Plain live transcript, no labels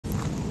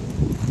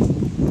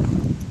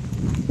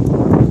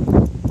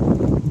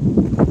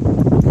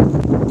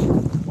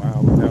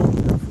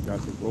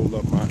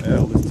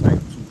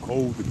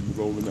supposed to be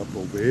rolling up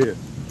over here.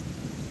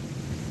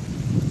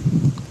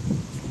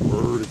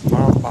 Word is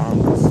my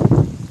bombs.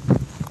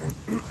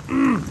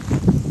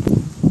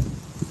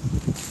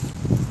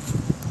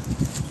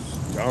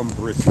 I'm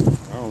brisket.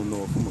 I don't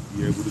know if I'm gonna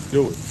be able to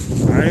do it.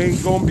 I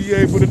ain't gonna be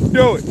able to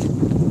do it.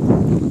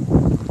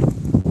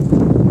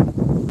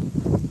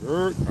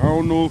 Word, I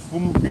don't know if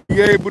I'm gonna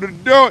be able to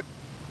do it.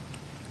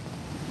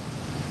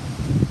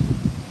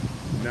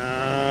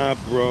 Nah,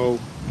 bro.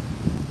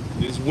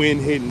 This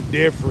wind hitting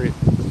different.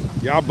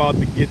 Y'all about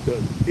to get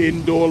the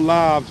indoor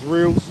lives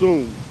real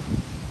soon.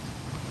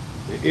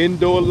 The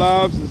indoor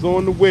lives is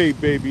on the way,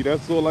 baby.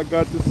 That's all I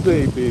got to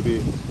say,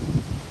 baby.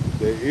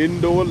 The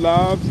indoor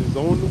lives is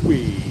on the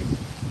way.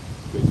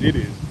 Because it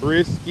is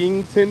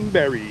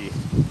Briskington-berry.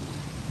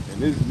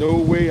 And there's no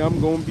way I'm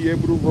going to be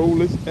able to roll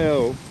this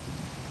L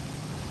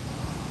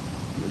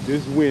with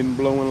this wind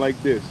blowing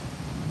like this.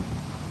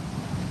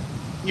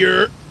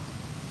 Yeah.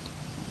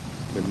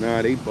 But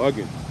nah, they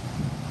bugging.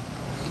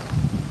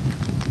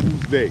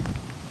 Who's they?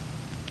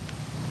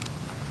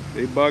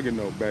 They bugging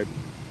though, baby.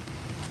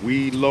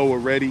 Weed low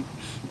already.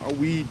 My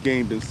weed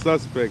game been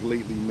suspect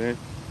lately, man.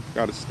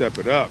 Gotta step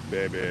it up,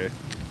 baby.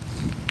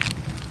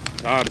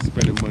 Tired of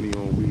spending money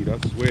on weed, I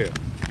swear.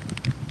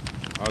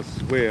 I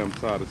swear I'm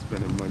tired of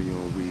spending money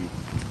on weed.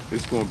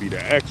 It's gonna be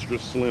the extra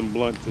slim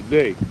blunt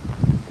today.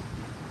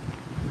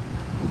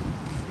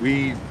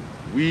 Weed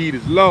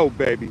is low,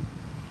 baby.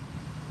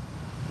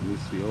 Let me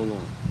see, hold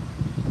on.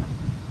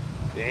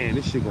 Damn,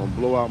 this shit gonna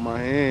blow out my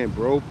hand,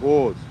 bro.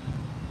 Pause.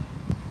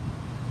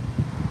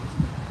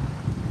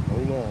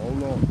 Hold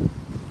on.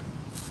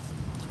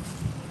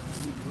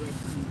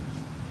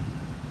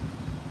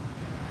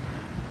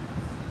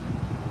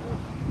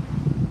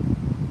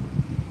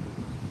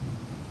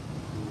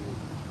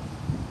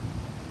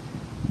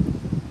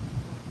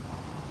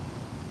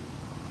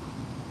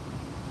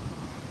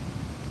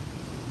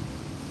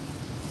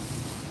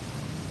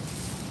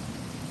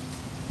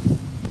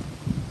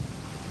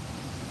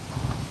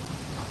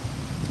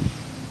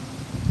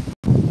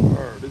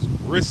 This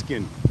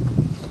brisking.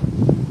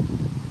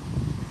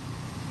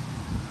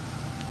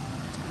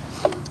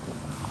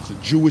 It's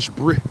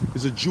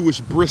a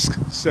Jewish brisk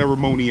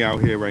ceremony out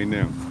here right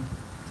now.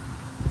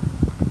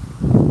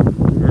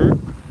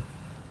 Heard?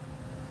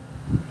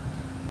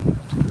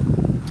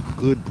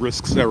 Good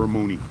brisk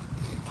ceremony.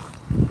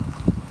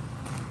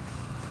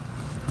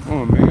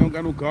 Oh man, I don't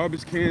got no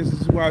garbage cans.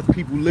 This is why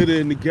people litter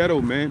in the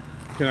ghetto, man.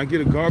 Can I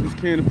get a garbage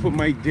can to put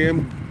my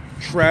damn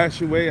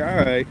trash away?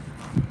 Alright,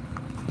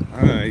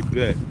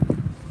 bet.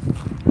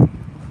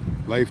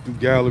 Life through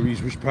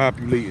galleries was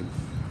populating.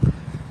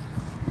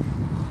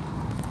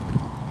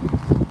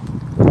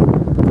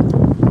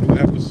 New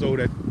episode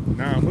at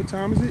 9. What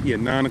time is it? Yeah,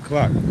 9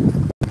 o'clock.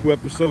 New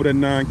episode at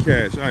 9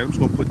 cash. Alright, I'm just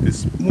gonna put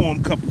this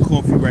warm cup of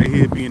coffee right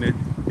here, being that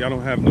y'all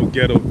don't have no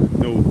ghetto,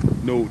 no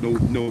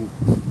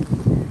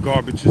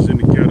garbages in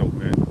the ghetto,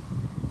 man.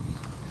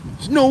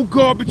 There's no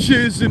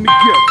garbages in the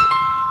ghetto.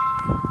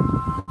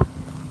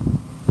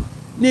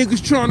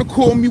 Niggas trying to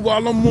call me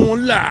while I'm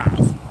on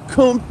live.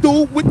 Come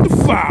through with the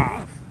 5.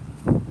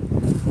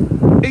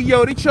 Hey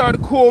yo, they try to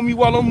call me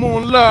while I'm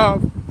on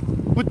live,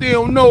 but they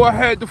don't know I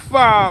had the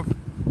 5.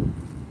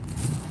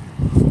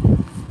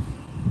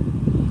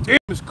 Damn,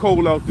 it's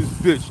cold out this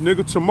bitch,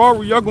 nigga.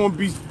 Tomorrow y'all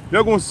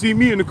gonna see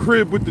me in the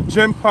crib with the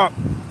Gen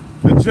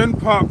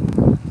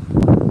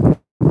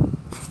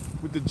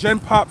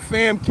Pop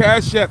fam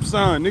Cash App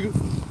sign, nigga.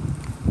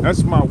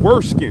 That's my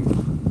worst skin.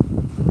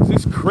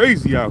 It's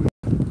crazy out here.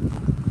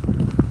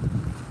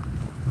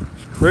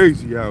 It's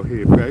crazy out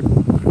here, baby.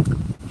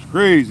 It's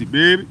crazy,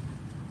 baby.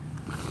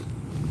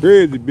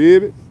 Crazy,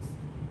 baby.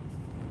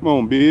 Come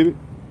on, baby.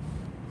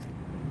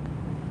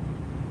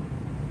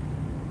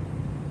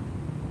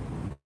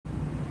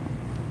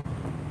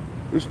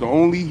 It's the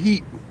only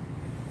heat.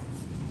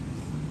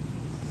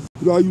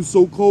 You know how you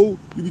so cold,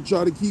 you can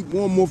try to keep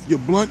warm off your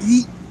blunt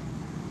heat?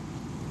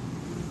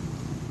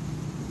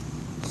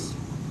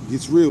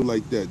 It's real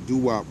like that.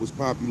 Doo-wop was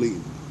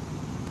populating.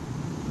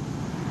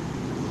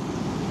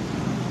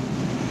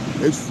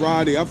 It's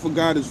Friday. I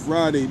forgot it's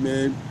Friday,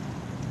 man.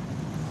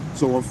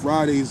 So on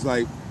Fridays,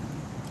 like,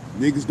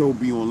 niggas don't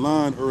be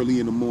online early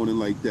in the morning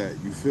like that.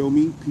 You feel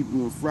me?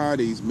 People on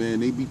Fridays, man,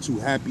 they be too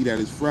happy that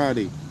it's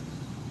Friday.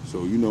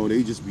 So, you know,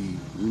 they just be,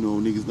 you know,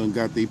 niggas done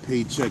got their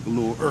paycheck a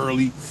little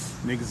early.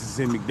 Niggas is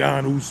in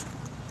McDonald's.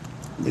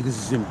 Niggas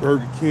is in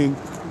Burger King.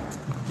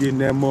 Getting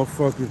that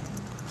motherfucking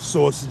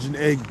sausage and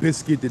egg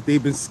biscuit that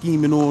they've been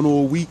scheming on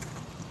all week.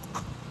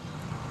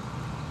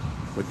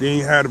 But they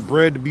ain't had the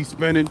bread to be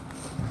spending.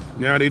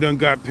 Now they done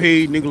got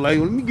paid. Nigga like,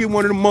 let me get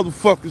one of them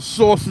motherfucking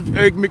sausage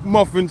egg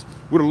McMuffins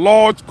with a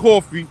large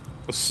coffee,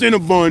 a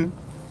Cinnabon.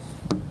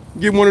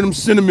 Get one of them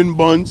cinnamon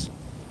buns.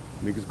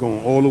 Niggas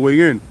going all the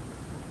way in.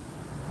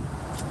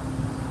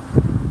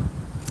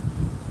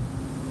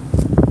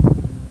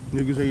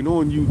 Niggas ain't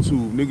on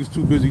YouTube. Niggas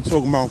too busy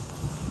talking about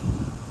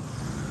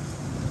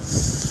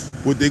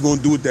what they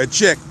gonna do with that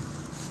check.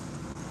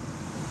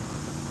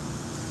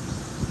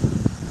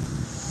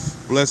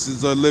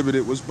 Blessings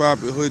Unlimited, what's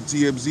poppin'? Hood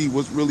TMZ,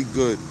 what's really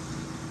good?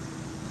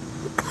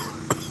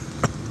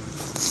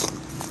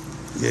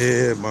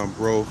 Yeah, my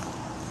bro.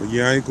 But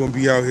yeah, I ain't gonna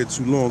be out here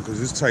too long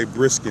because it's tight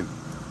brisking.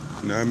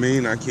 You know what I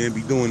mean? I can't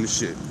be doing this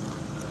shit.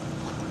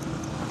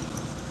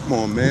 Come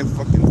on, man.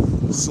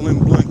 Fucking Slim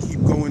Blunt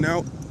keep going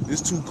out.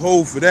 It's too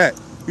cold for that.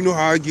 You know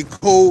how I get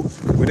cold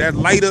with that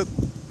lighter,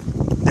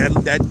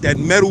 that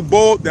metal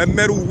ball, that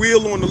metal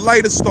wheel on the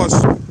lighter starts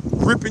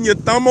ripping your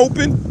thumb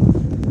open?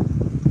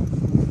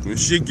 When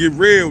shit get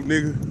real,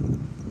 nigga.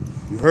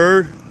 You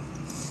heard?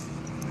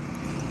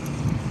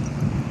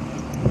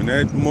 When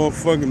that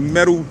motherfucking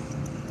metal,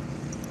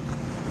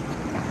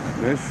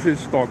 that shit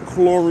start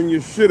clawing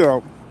your shit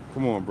out.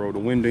 Come on, bro. The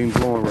wind ain't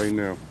blowing right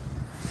now.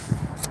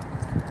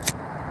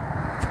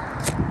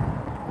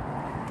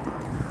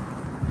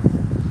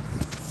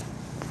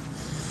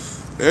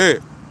 Hey.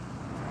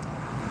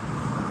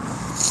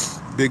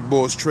 Big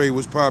Boss trade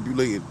was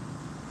populated.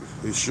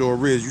 It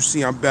sure is. You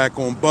see, I'm back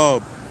on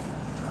Bub.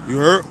 You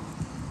heard?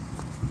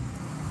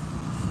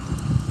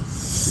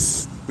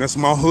 That's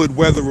my hood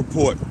weather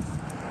report.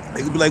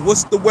 They could be like,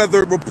 what's the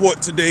weather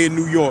report today in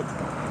New York?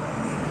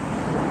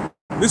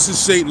 This is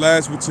St.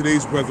 Laz with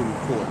today's weather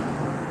report.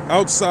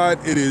 Outside,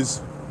 it is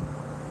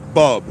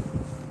Bub.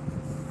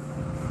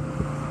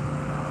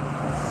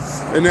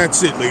 And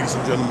that's it, ladies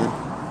and gentlemen.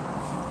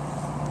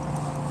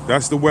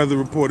 That's the weather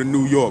report in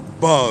New York.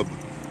 Bub.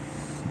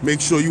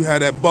 Make sure you have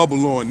that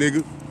bubble on,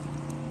 nigga.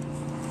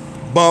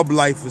 Bub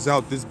life is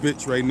out this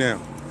bitch right now.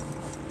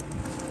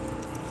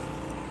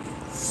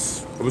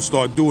 I'm gonna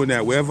start doing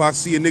that. Wherever I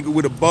see a nigga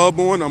with a bub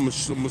on, I'm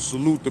gonna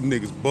salute them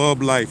niggas.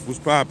 Bub life. What's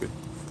poppin'?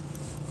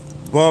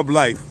 Bub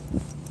life.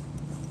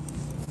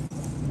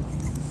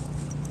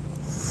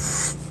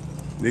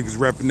 Niggas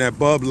repping that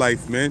bub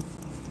life, man.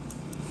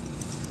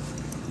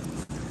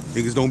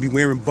 Niggas don't be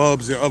wearing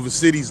bubs in other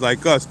cities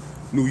like us.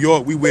 New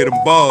York, we wear them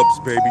bubs,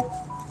 baby.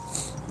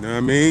 You know what I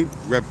mean?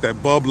 Rep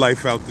that bub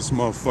life out this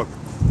motherfucker.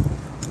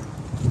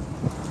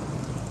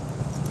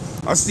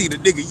 I see the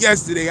nigga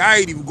yesterday. I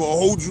ain't even gonna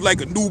hold you like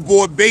a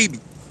newborn baby.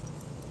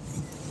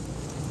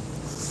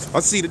 I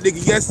see the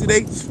nigga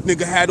yesterday.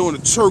 Nigga had on a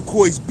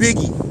turquoise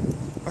biggie.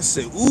 I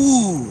said,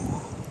 ooh.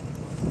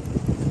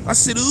 I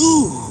said,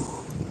 ooh.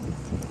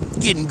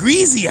 Getting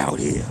greasy out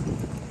here.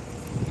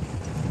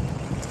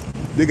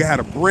 Nigga had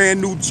a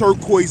brand new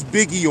turquoise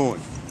biggie on.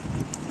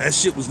 That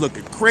shit was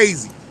looking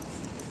crazy.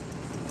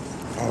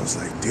 I was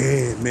like,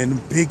 damn, man, them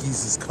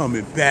biggies is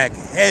coming back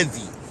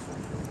heavy.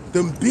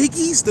 Them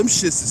biggies, them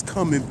shits is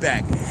coming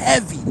back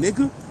heavy,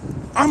 nigga.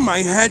 I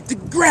might have to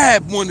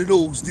grab one of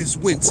those this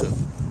winter.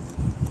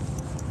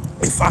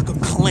 If I could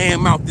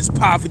clam out this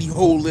poverty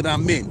hole that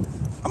I'm in.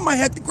 I might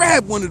have to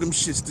grab one of them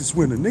shits this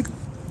winter, nigga.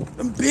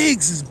 Them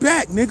bigs is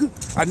back, nigga.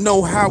 I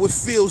know how it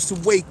feels to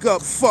wake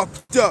up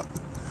fucked up.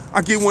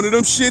 I get one of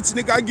them shits,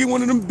 nigga, I get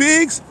one of them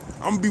bigs.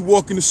 I'm gonna be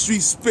walking the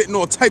streets spitting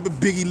all type of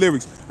Biggie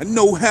lyrics. I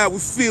know how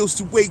it feels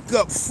to wake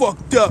up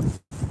fucked up.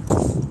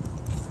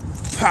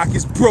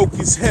 Pockets broke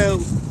as hell,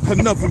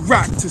 another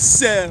rock to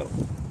sell.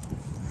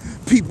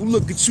 People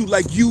look at you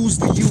like you's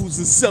the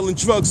user, selling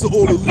drugs to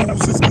all the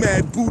losers,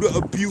 mad Buddha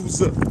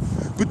abuser.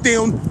 But they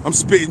don't, I'm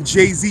spitting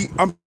Jay-Z,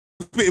 I'm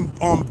spitting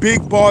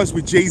big bars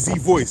with Jay-Z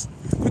voice.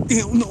 But they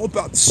don't know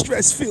about the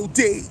stress-filled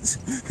days.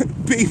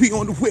 Baby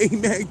on the way,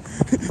 man.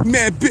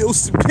 Mad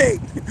bills to pay.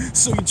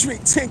 So you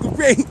drink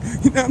Tanqueray.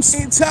 You know what I'm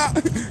saying, Top?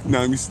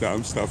 Nah, let me stop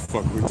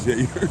fucking with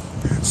Jay.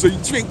 So you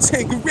drink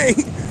Tanqueray.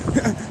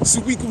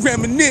 So we can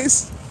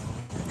reminisce.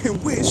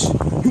 And wish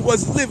you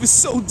wasn't living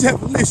so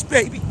devilish,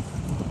 baby.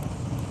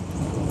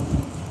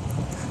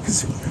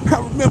 Cause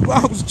I remember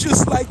I was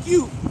just like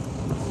you.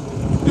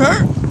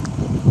 Her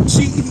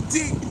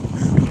GED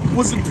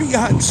was a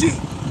B.I.G.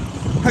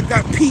 I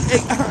got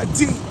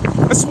P.A.I.D.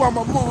 That's why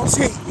my moms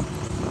hate me.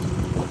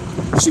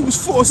 She was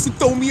forced to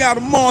throw me out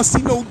of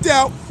Marcy, no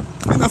doubt.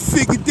 And I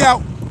figured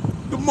out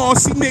the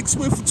Marcy Knicks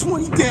went for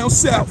 20 down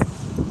south.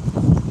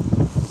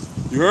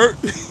 You heard?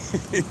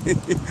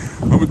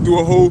 I'm gonna do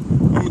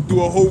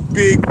a whole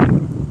big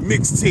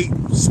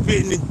mixtape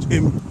spitting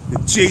in the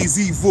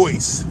Jay-Z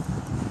voice.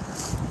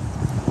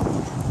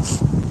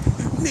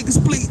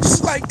 Niggas bleed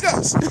just like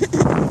us.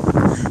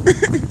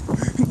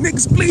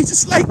 Niggas bleed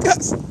just like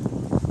us.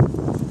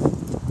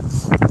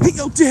 Hey,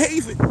 yo,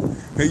 DeHaven.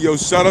 Hey, yo,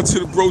 shout out to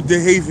the bro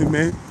DeHaven,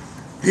 man.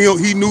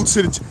 He new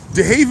to the...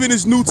 DeHaven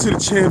is new to the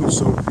channel,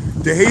 so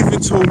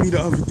DeHaven told me the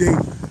other day,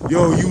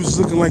 yo, you was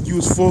looking like you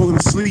was falling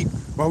asleep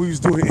while we was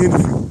doing an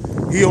interview.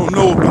 He don't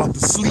know about the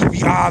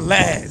sleepy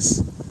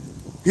eyelads.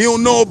 He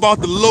don't know about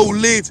the low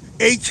lids,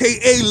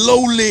 a.k.a.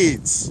 low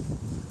lids.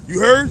 You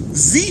heard?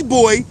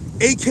 Z-Boy,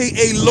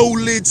 a.k.a. low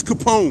lids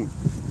Capone.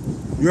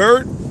 You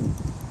heard?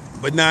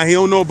 But nah, he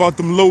don't know about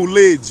them low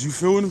lids. You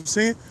feel what I'm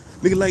saying?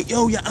 Nigga like,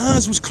 yo, your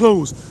eyes was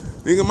closed.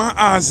 Nigga, my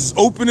eyes is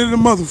open to the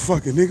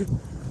motherfucker, nigga.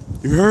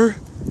 You heard?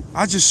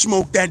 I just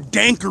smoked that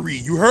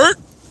dankery. You heard?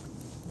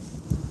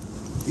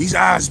 These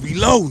eyes be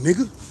low,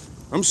 nigga.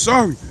 I'm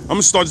sorry. I'm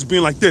gonna start just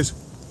being like this.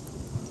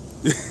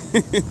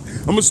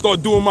 I'm gonna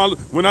start doing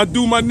when I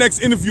do my next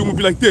interview, I'm gonna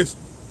be like this.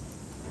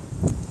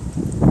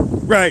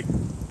 Right.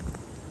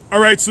 All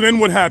right, so then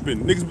what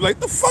happened? Niggas be like,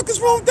 the fuck is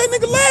wrong with that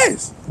nigga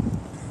Laz?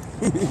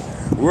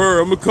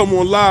 Word, I'm gonna come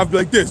on live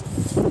like this.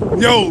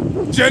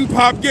 Yo, Gen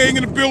Pop gang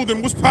in the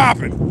building, what's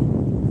poppin'?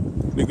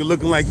 Nigga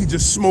looking like he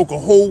just smoked a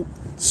whole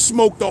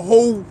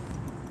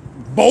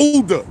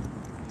boulder.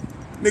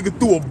 Nigga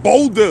threw a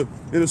boulder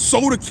in a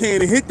soda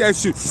can and hit that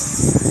shit.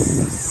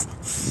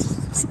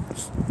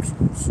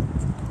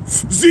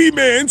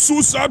 Z-Man,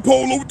 suicide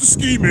polo with the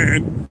ski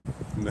man.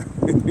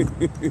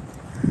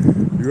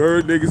 You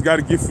heard, niggas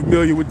gotta get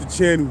familiar with the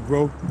channel,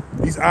 bro.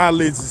 These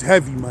eyelids is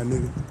heavy, my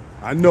nigga.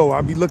 I know, I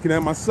be looking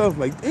at myself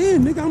like,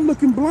 damn, nigga, I'm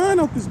looking blind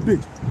out this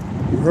bitch.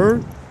 You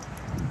heard?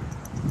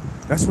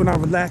 That's when I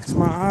relax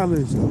my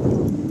eyelids,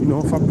 though. You know,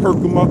 if I perk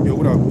them up, yo,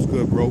 what up, what's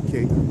good, bro?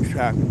 Okay, what's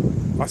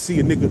happening? If I see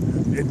a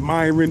nigga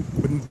admiring,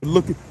 but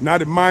looking,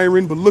 not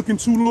admiring, but looking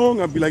too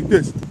long, I'll be like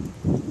this.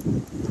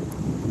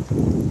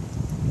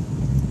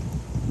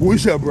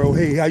 What's up, bro?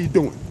 Hey, how you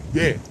doing?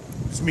 Yeah,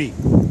 it's me.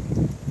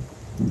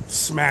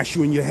 Smash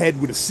you in your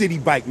head with a city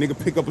bike. Nigga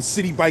pick up a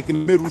city bike in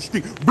the middle of the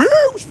street. Boo,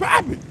 what's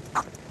poppin'?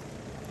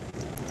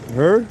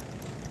 Heard?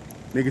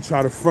 Nigga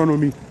try to front on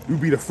me. You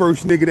be the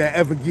first nigga that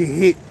ever get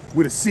hit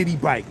with a city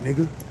bike,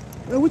 nigga.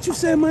 What you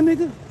said, my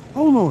nigga?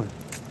 Hold on.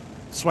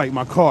 Swipe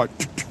my card.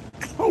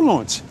 Hold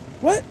on.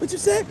 What? What you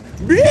said?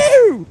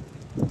 Boo!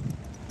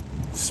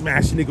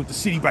 Smash a nigga with the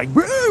city bike.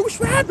 Boo, what's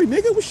happening,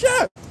 nigga? What's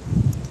up?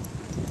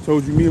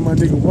 Told you me and my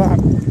nigga Wop,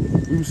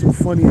 we was some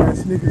funny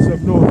ass niggas up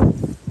north.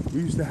 We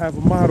used to have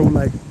a motto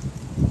like,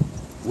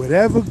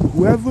 whatever,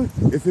 whoever,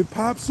 if it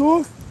pops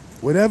off,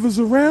 whatever's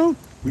around,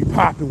 we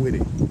popping with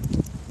it.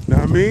 Know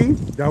what I mean?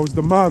 That was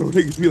the motto.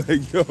 Niggas be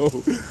like,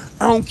 yo,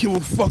 I don't give a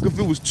fuck if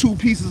it was 2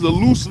 pieces of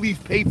loose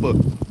leaf paper.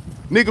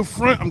 Nigga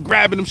front, I'm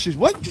grabbing them shit.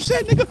 What you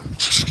said, nigga?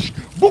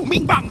 Boom,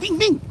 bing, bang, bing,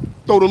 bing.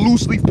 Throw the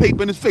loose leaf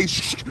paper in his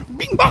face.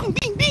 Bing, bang,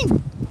 bing,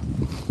 bing.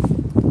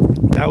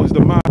 That was the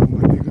motto,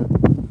 my nigga.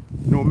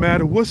 No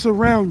matter what's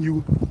around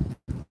you,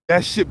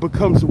 that shit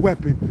becomes a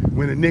weapon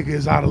when a nigga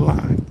is out of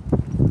line.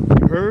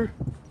 You heard?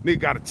 Nigga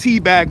got a tea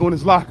bag on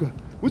his locker.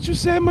 What you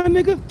said, my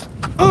nigga?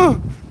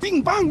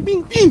 Bing, bang,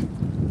 bing, bing.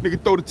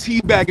 Nigga throw the tea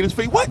bag in his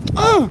face. What?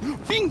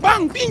 Bing,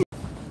 bang, bing.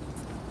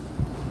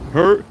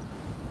 Heard?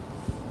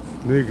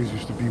 Niggas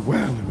used to be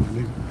wildin', my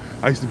nigga.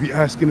 I used to be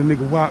asking a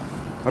nigga Wop.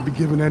 I'd be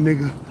giving that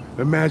nigga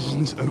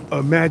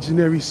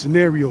imaginary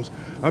scenarios.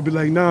 I'd be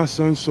like, nah,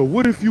 son, so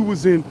what if you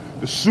was in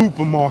the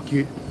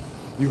supermarket,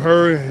 you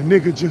heard, and a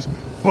nigga just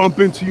bump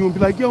into you and be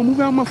like, yo, move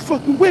out my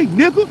fucking way,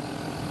 nigga.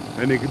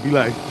 That nigga be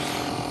like,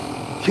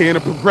 can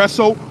of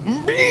Progresso,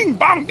 bing,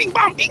 bang, bing,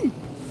 bang, bing.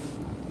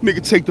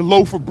 Nigga take the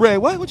loaf of bread.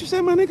 What you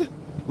say, my nigga?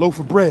 Loaf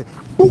of bread.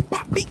 Boop,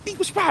 bop, beep, beep,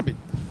 what's poppin'?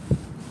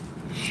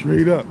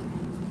 Straight up.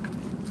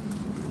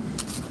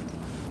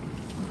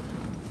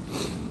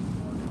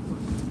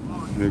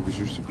 Niggas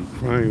used to be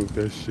crying with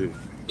that shit.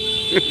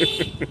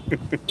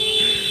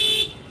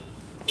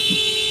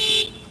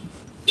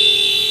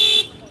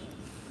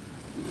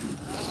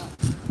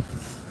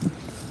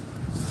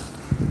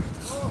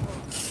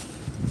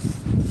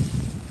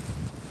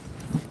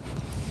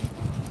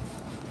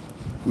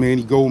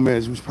 Manny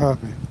Gomez was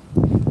popping.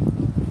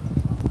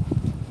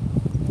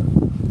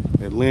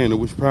 Atlanta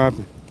was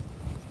popping.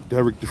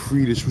 Derek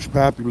DeFreitas was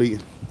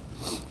populating.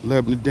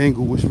 Lebner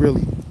Dangle was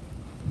really.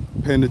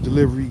 Penn the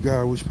delivery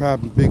guy was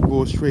popping. Big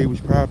Boss Trey was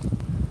popping.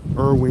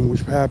 Irwin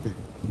was popping.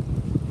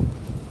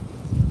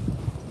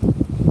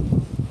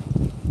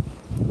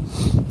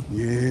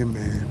 Yeah,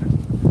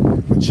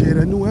 man. But yeah,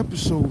 that new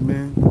episode,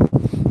 man.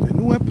 That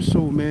new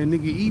episode, man.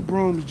 Nigga,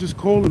 Ebron was just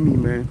calling me,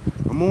 man.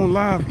 I'm on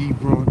live,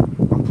 Ebron.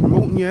 I'm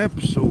promoting your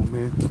episode,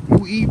 man.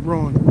 New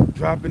Ebron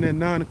dropping at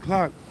 9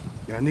 o'clock.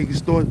 Y'all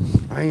niggas thought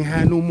I ain't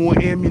had no more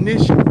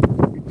ammunition.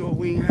 We thought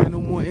we ain't had no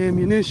more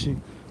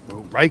ammunition.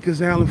 Well,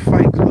 Rikers Island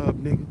Fight Club,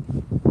 nigga.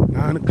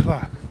 9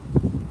 o'clock.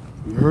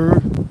 You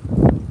heard?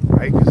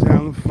 Rikers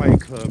Island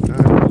Fight Club, 9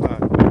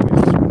 o'clock, baby.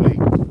 It's too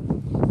late.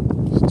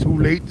 It's too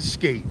late to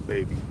skate,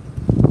 baby.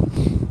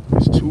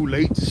 It's too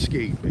late to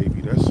skate,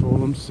 baby. That's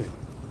all I'm saying.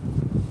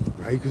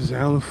 Rikers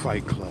Island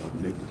Fight Club,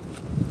 nigga.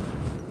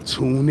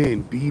 Tune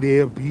in. Be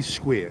there, be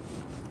square.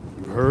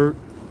 You heard?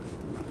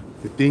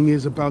 The thing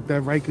is about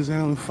that Rikers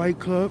Island Fight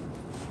Club,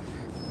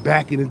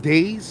 back in the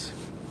days,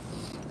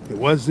 it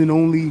wasn't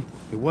only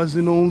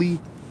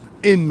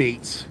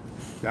inmates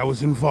that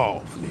was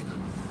involved, nigga.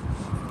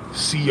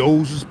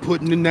 COs was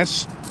putting in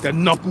that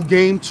knuckle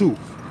game too.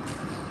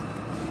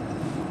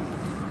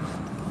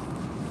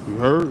 You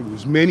heard? There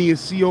was many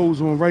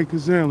COs on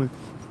Rikers Island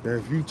that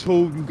if you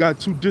told you got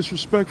too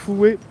disrespectful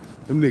with,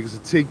 them niggas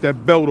would take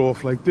that belt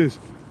off like this.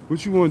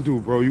 What you want to do,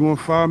 bro? You want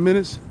 5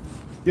 minutes?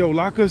 Yo,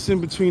 lock us in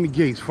between the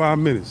gates, 5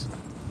 minutes.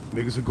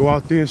 Niggas will go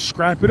out there and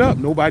scrap it up.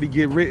 Nobody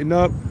get written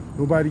up.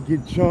 Nobody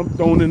get jumped,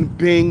 thrown in the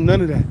bing,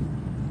 none of that.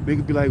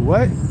 Nigga be like,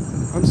 what?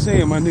 I'm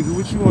saying, my nigga,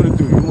 what you want to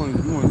do? You want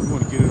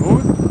to get it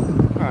on?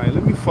 All right,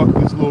 let me fuck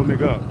this little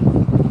nigga up.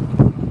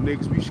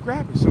 Niggas be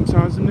scrapping.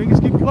 Sometimes the niggas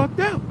get plucked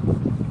out.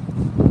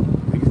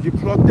 Niggas get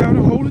plucked out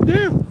and hold it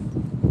down.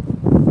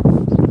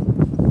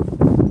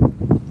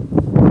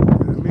 You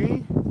know what I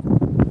mean?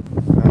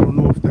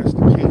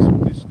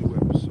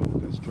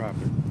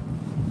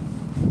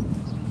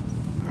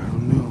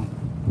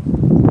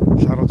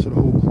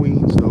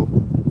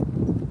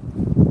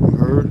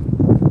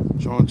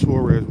 John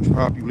Torres was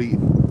populating.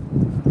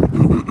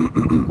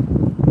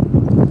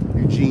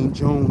 Eugene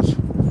Jones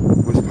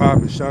was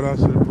popping. Shout out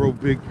to the bro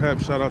Big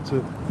Pep. Shout out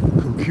to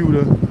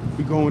Computer.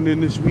 We going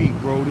in this week,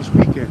 bro. This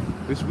weekend.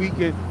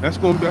 That's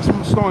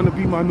starting to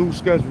be my new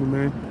schedule,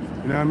 man.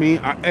 You know what I mean?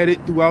 I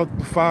edit throughout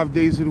the 5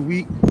 days of the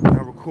week, and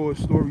I record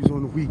stories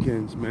on the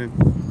weekends, man.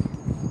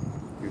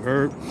 You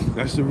heard?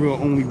 That's the real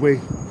only way.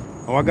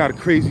 Oh, I got a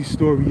crazy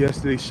story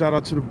yesterday. Shout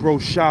out to the bro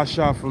Sha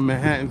from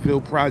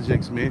Manhattanville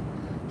Projects, man.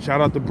 Shout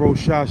out to bro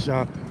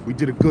Sha. We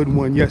did a good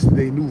one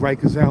yesterday. New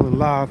Rikers Island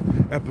Live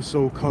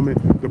episode coming.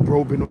 The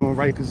bro been on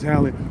Rikers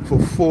Island for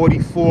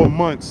 44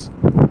 months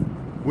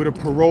with a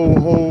parole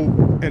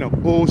hold and a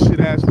bullshit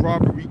ass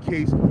robbery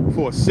case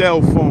for a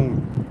cell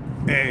phone,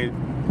 and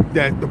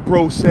that the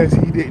bro says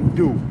he didn't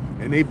do.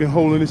 And they've been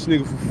holding this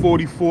nigga for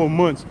 44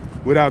 months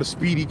without a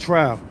speedy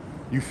trial.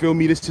 You feel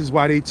me? This is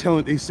why they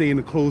saying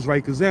to close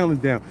Rikers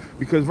Island down,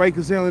 because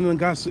Rikers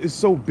Island is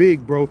so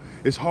big, bro.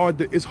 It's hard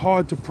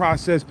to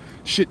process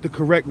shit the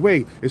correct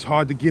way. It's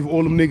hard to give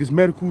all them niggas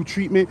medical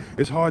treatment.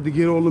 It's hard to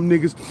get all them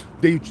niggas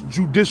they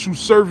judicial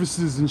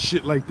services and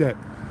shit like that.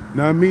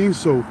 Know what I mean?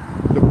 So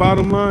the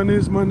bottom line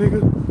is, my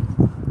nigga,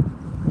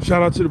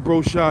 shout out to the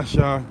bro Sha.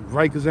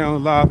 Rikers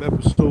Island Live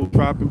episode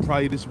dropping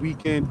probably this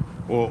weekend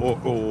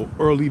or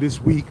early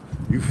this week.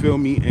 You feel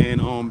me? And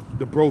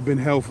the bro been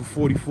held for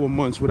 44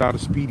 months without a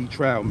speedy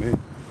trial,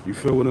 man. You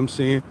feel what I'm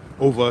saying?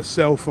 Over a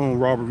cell phone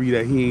robbery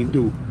that he ain't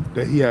do.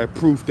 That he had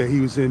proof that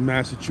he was in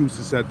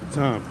Massachusetts at the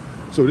time.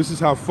 So this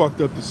is how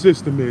fucked up the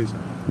system is.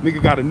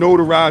 Nigga got a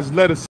notarized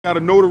letter.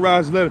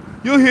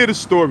 You'll hear the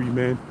story,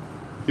 man.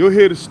 You'll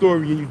hear the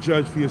story and you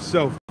judge for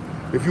yourself.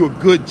 If you're a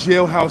good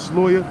jailhouse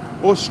lawyer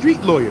or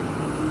street lawyer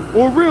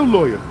or real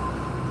lawyer,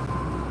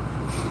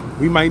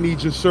 we might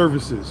need your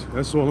services.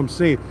 That's all I'm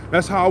saying.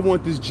 That's how I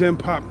want this Gen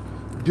Pop,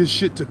 this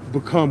shit to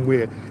become,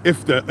 where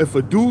if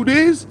a dude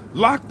is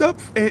locked up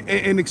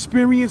and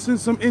experiencing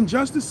some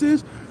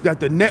injustices,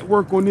 that the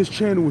network on this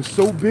channel is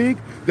so big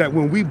that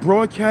when we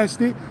broadcast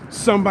it,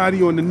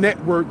 somebody on the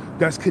network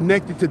that's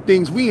connected to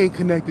things we ain't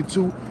connected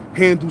to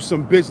handle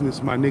some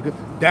business, my nigga.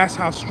 That's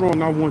how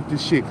strong I want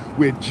this shit,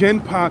 where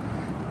Gen Pop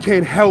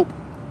can help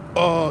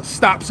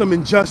stop some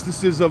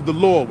injustices of the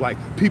law, like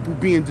people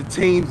being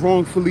detained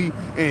wrongfully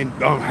and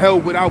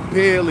held without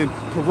bail and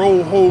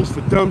parole holds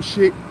for dumb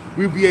shit.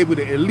 We'll be able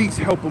to at least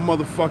help a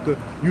motherfucker,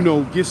 you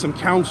know, get some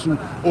counsel,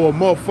 or a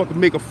motherfucker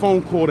make a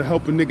phone call to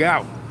help a nigga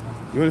out.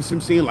 You understand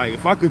what I'm saying? Like,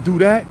 if I could do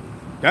that,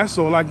 that's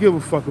all I give a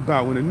fuck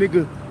about. When a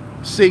nigga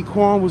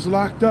Saquon was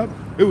locked up,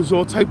 it was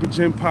all type of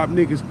Gen Pop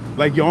niggas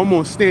like, yo, I'm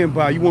on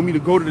standby. You want me to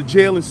go to the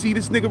jail and see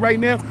this nigga right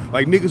now?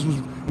 Like, niggas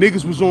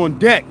was on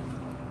deck,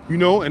 you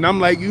know? And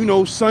I'm like, you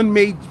know, son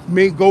may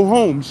go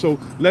home, so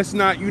let's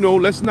not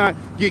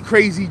get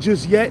crazy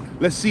just yet.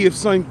 Let's see if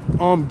son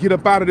get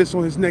up out of this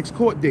on his next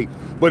court date.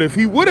 But if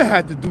he would have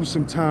had to do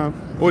some time,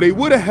 or they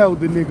would have held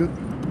the nigga,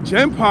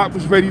 Gen Pop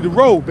was ready to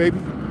roll, baby.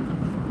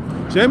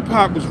 Gen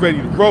Pop was ready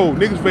to roll.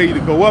 Niggas ready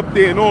to go up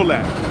there and all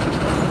that.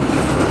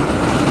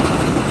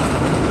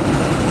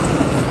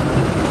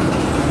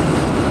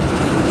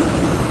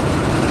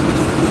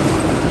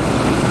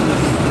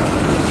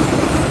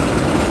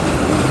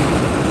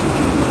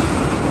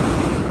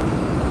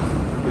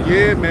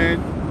 Yeah, man.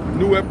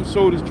 New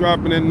episode is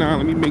dropping at 9.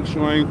 Let me make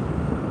sure I ain't...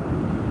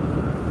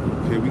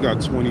 Okay, we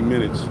got 20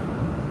 minutes.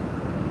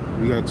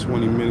 We got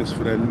 20 minutes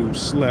for that new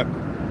slap.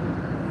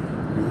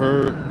 You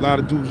heard? A lot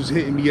of dudes was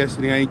hitting me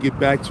yesterday I ain't get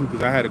back to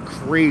because I had a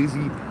crazy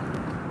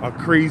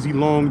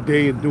long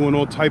day and doing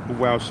all type of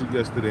wild shit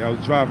yesterday. I was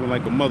driving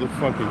like a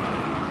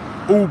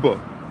motherfucking Uber.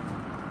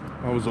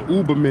 I was an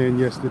Uber man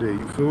yesterday.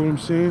 You feel what I'm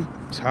saying?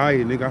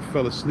 Tired, nigga. I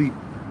fell asleep.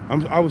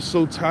 I was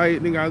so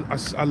tired,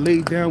 nigga. I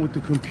laid down with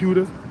the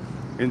computer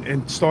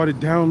and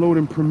started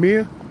downloading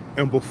Premiere.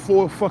 And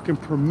before fucking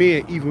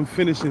Premiere even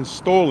finished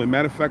installing,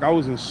 matter of fact, I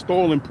was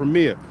installing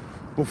Premiere.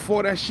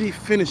 Before that shit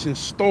finished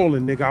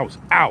installing, nigga, I was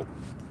out.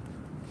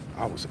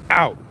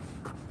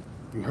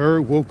 You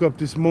heard? Woke up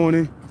this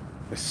morning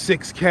at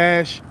 6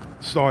 cash,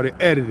 started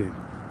editing.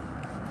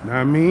 Know what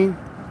I mean?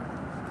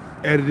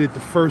 Edited the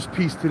first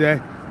piece to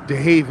that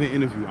DeHaven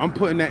interview. I'm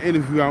putting that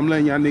interview out. I'm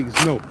letting y'all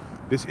niggas know.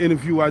 This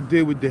interview I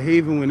did with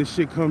DeHaven, when this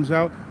shit comes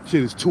out,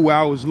 shit is 2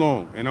 hours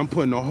long. And I'm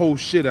putting the whole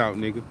shit out,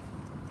 nigga.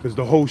 Because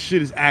the whole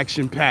shit is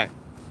action-packed.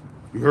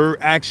 You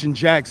heard? Action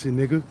Jackson,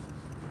 nigga.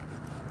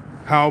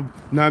 How, know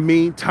what I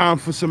mean? Time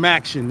for some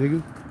action,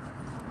 nigga.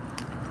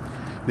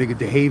 Nigga,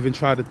 DeHaven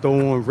tried to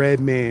throw on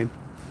Redman.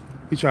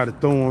 He tried to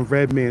throw on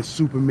Redman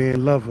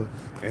Superman Lover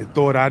and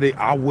thought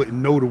I wouldn't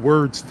know the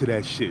words to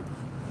that shit.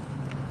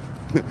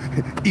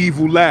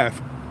 Evil laugh.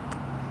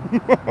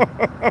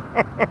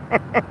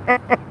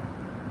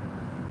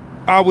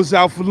 I was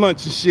out for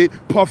lunch and shit,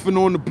 puffing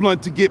on the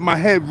blunt to get my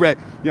head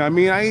wrecked. You know what I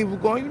mean? I ain't even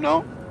going,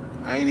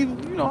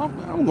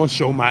 I'm gonna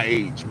show my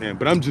age, man.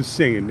 But I'm just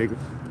saying, nigga.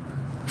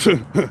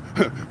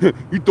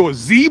 You thought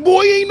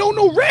Z-Boy ain't know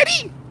no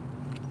ready?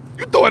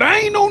 You thought I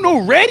ain't know no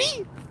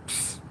ready?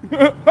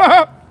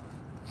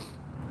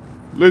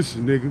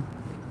 Listen, nigga.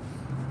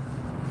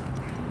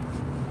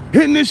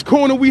 In this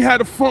corner, we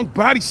had a funk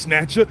body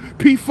snatcher,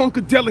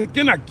 P-Funkadelic,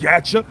 and I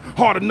gotcha.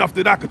 Hard enough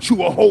that I could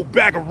chew a whole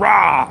bag of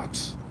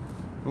rocks.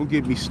 Don't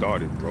get me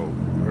started, bro.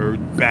 Heard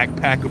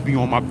backpack would be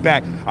on my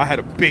back. I had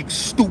a big,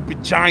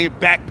 stupid, giant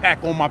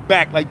backpack on my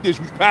back like this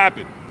was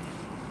popping.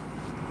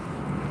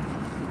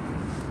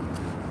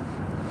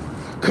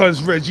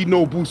 Cuz Reggie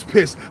Noble's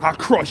pissed, I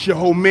crush your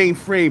whole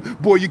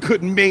mainframe. Boy, you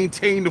couldn't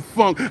maintain the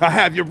funk. I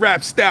have your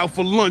rap style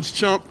for lunch,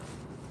 chump.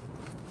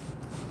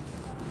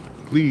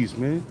 Please,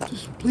 man,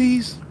 just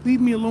please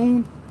leave me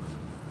alone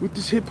with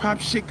this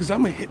hip-hop shit, because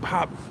I'm a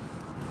hip-hop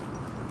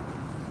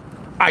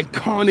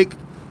iconic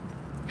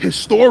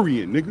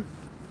historian, nigga.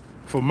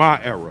 For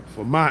my era.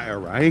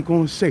 I ain't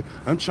gonna say.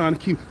 I'm trying to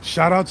keep,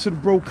 shout out to the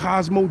bro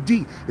Cosmo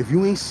D. If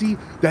you ain't see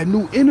that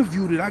new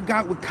interview that I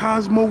got with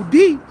Cosmo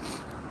D,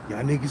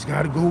 y'all niggas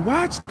gotta go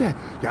watch that.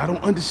 Y'all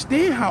don't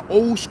understand how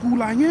old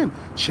school I am.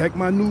 Check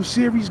my new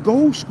series,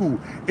 Gold School.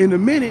 In a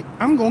minute,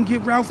 I'm gonna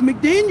get Ralph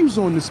McDaniels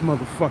on this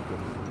motherfucker.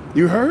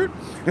 You heard?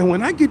 And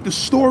when I get the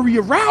story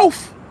of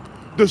Ralph,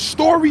 the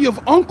story of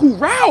Uncle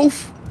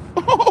Ralph,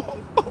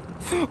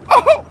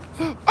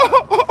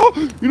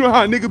 you know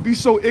how a nigga be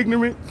so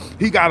ignorant?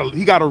 He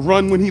gotta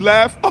run when he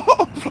laugh.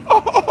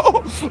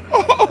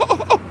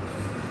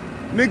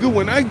 Nigga,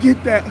 when I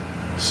get that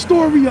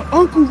story of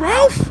Uncle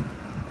Ralph,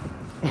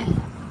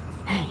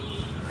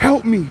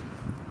 help me,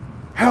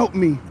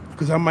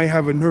 because I might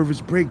have a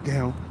nervous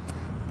breakdown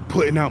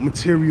putting out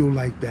material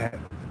like that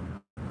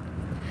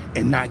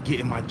and not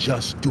getting my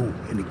just due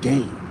in the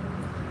game.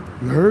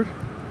 You heard?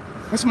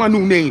 That's my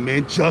new name,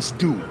 man, Just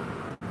Due.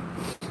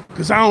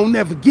 Because I don't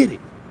never get it.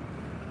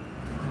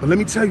 But let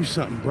me tell you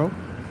something, bro.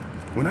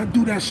 When I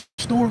do that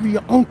story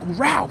of Uncle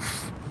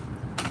Ralph,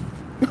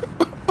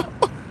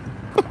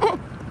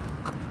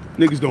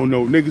 niggas don't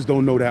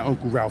know that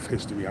Uncle Ralph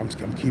history. I'm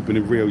keeping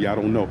it real, y'all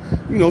don't know.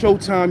 You know,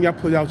 Showtime, y'all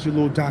put out your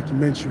little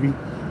documentary,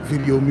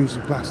 video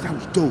music box. That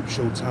was dope,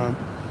 Showtime.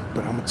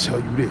 But I'ma tell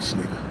you this,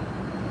 nigga.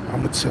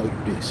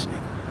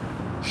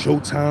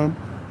 Showtime,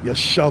 your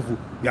shovel.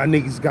 Y'all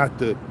niggas got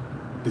the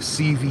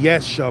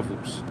CVS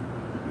shovels.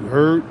 You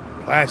heard?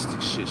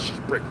 Plastic shit,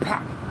 brick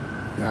pop. You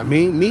know what I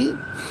mean? Me,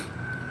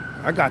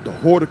 I got the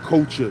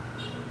horticulture.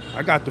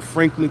 I got the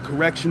Franklin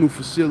Correctional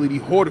Facility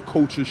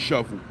horticulture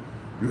shovel.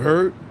 You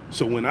heard?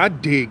 So when I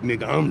dig,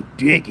 nigga, I'm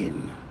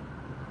digging.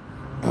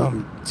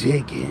 You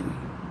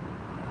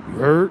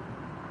heard?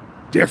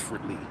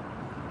 Differently.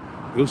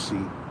 You'll see.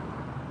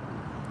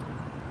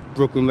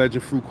 Brooklyn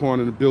Legend Fruit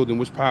Corn in the building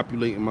was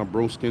populating my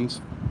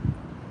broskins.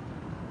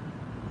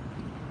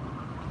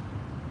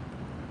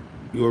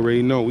 You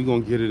already know, we gonna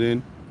get it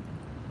in.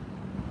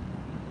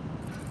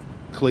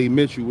 Clay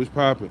Mitchell was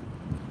popping.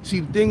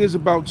 See, the thing is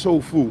about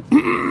tofu,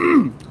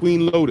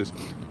 Queen Lotus.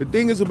 The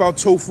thing is about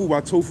tofu,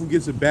 why tofu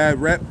gets a bad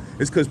rep,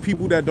 is because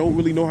people that don't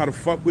really know how to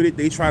fuck with it,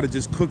 they try to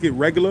just cook it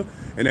regular,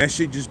 and that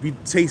shit just be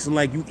tasting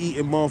like you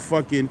eating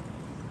motherfucking,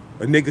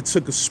 a nigga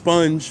took a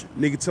sponge,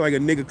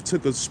 nigga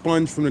took a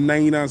sponge from the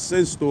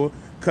 99-cent store,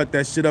 cut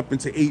that shit up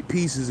into 8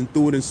 pieces and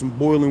threw it in some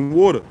boiling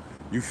water.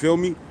 You feel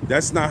me?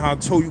 That's not how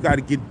tofu, you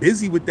gotta get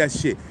busy with that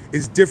shit.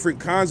 It's different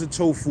kinds of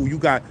tofu. You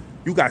got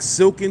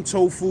silken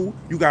tofu,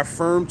 you got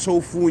firm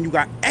tofu, and you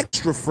got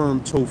extra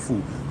firm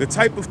tofu. The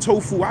type of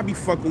tofu I be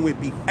fucking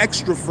with be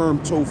extra firm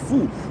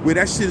tofu, where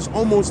that shit is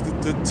almost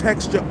the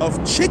texture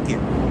of chicken.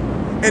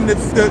 And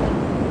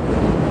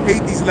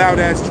hate these loud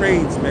ass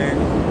trains, man.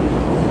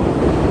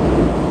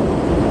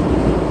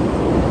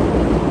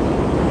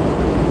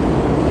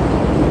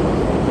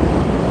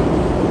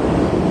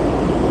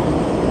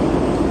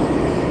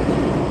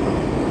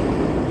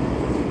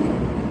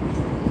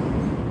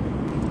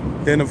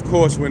 Then, of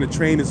course, when the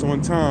train is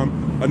on time,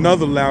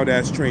 another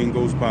loud-ass train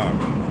goes by. Yeah,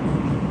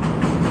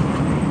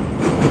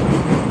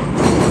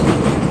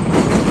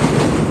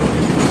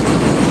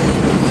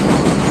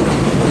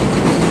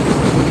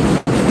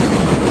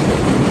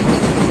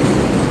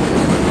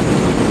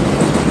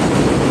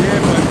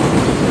 but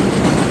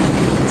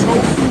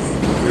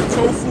the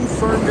tofu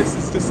firmness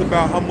is just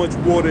about how much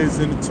water is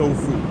in the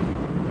tofu. You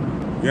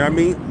know what I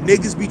mean?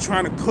 Niggas be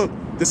trying to cook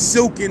the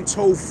silken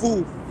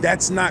tofu,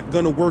 that's not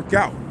gonna work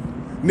out.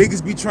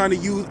 Niggas be trying to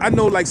use, I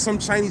know like some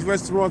Chinese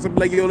restaurants, I'm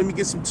like, yo, let me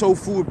get some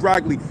tofu with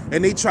broccoli.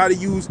 And they try to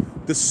use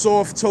the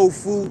soft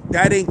tofu.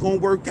 That ain't gonna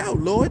work out,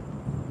 Lord.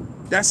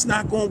 That's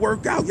not gonna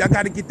work out. Y'all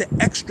gotta get the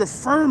extra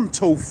firm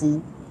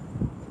tofu.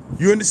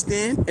 You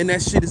understand? And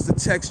that shit is the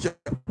texture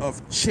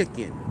of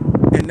chicken.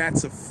 And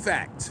that's a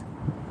fact.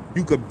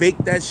 You could bake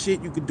that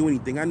shit, you could do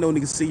anything. I know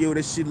niggas say, yo,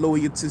 that shit lower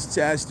your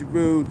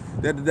testosterone,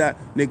 da-da-da.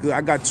 Nigga,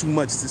 I got too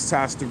much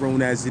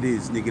testosterone as it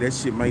is, nigga. That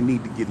shit might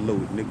need to get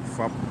lowered, nigga. If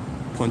I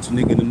punch a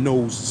nigga in the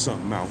nose or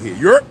something out here.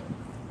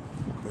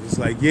 But it's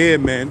like, yeah,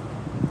 man.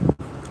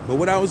 But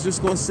what I was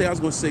just gonna say, I was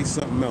gonna say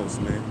something else,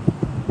 man.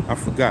 I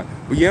forgot.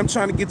 But yeah, I'm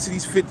trying to get to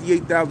these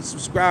 58,000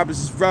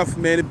 subscribers. It's rough,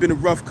 man. It's been a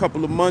rough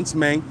couple of months,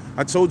 man.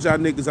 I told y'all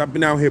niggas I've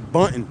been out here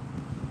bunting.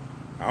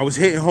 I was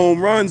hitting home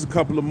runs a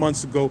couple of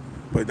months ago,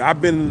 but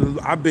I've been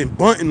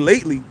bunting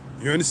lately.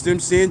 You understand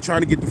what I'm saying?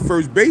 Trying to get the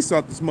first base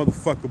out this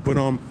motherfucker. But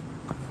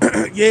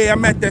Yeah,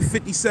 I'm at that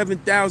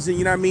 57,000,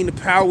 you know what I mean? The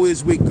power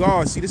is with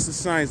God. See, this is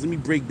science. Let me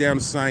break down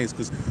the science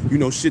because, you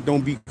know, shit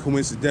don't be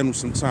coincidental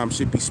sometimes.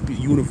 Shit be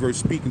universe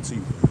speaking to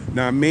you.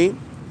 Know what I mean?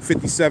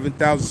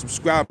 57,000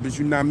 subscribers,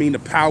 you know what I mean? The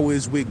power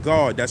is with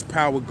God. That's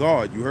power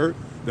God, you heard?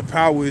 The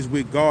power is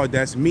with God.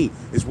 That's me.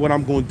 It's what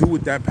I'm going to do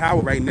with that power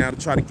right now to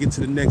try to get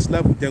to the next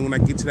level. Then when I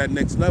get to that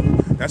next level,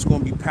 that's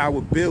going to be power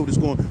build. It's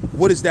going.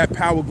 What is that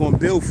power going to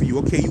build for you?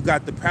 Okay, you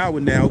got the power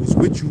now. It was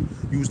with you.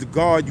 You was the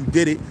God. You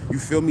did it. You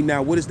feel me?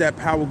 Now, what is that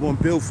power going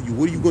to build for you?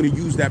 What are you going to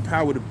use that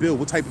power to build?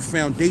 What type of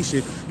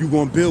foundation you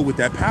going to build with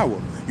that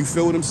power? You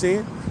feel what I'm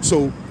saying?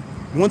 So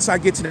once I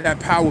get to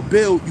that power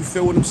build, you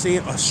feel what I'm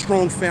saying? A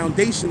strong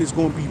foundation is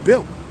going to be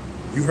built.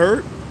 You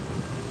heard?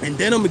 And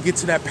then I'm going to get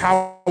to that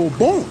power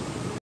born.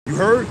 You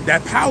heard?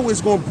 That power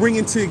is going to bring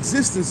into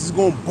existence, it's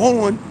going to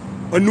born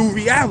a new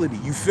reality.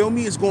 You feel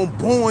me? It's going to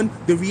born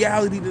the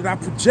reality that I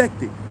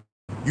projected.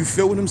 You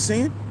feel what I'm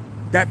saying?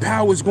 That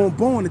power is going to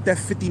born at that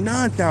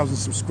 59,000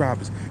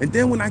 subscribers. And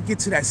then when I get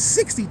to that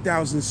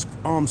 60,000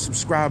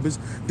 subscribers,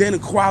 then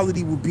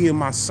equality will be in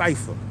my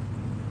cipher.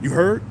 You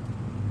heard?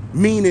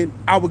 Meaning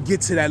I would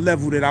get to that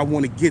level that I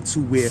want to get to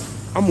where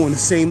I'm on the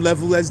same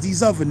level as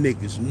these other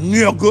niggas.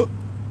 Nigga.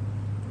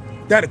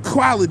 That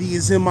equality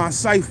is in my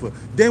cipher.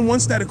 Then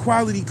once that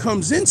equality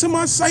comes into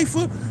my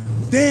cipher,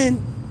 then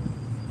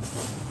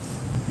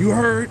you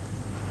heard,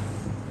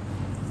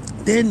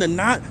 then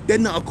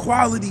the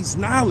equality's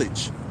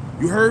knowledge.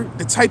 You heard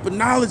the type of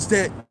knowledge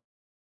that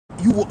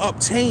you will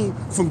obtain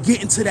from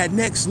getting to that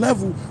next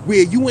level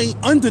where you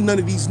ain't under none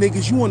of these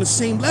niggas. You on the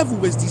same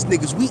level as these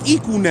niggas. We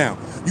equal now.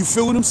 You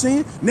feel what I'm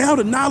saying? Now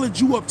the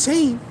knowledge you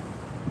obtain,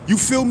 you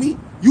feel me?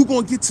 You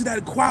gonna get to that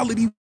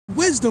equality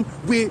wisdom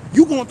where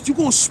you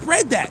gonna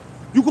spread that.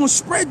 You're gonna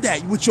spread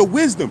that with your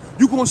wisdom.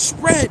 You're gonna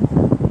spread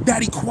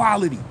that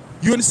equality.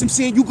 You understand what I'm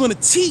saying? You're gonna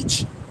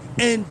teach,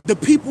 and the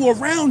people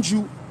around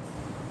you,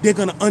 they're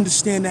gonna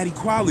understand that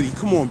equality.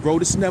 Come on, bro,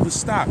 this never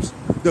stops.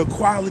 The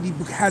equality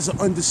has an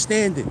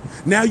understanding.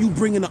 Now you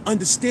bringing an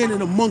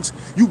understanding of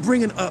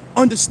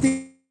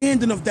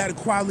that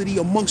equality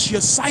amongst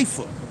your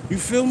cipher. You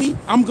feel me?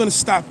 I'm gonna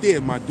stop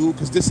there, my dude,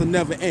 because this will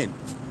never end.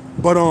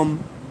 But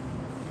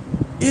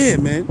yeah,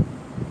 man.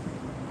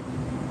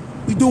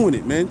 We doing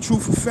it, man.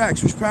 Truth and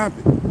facts. What's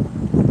poppin'?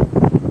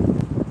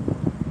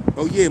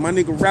 Oh yeah, my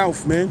nigga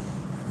Ralph, man.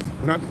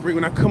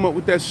 When I come up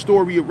with that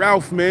story of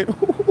Ralph, man.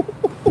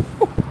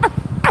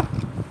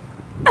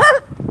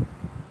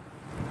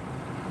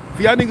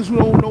 For y'all niggas who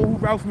don't know who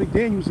Ralph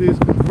McDaniels is,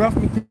 Ralph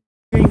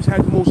McDaniels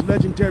had the most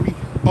legendary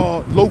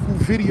local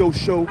video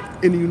show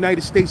in the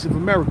United States of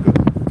America.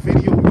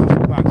 Video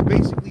Music Box.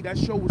 Basically, that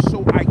show was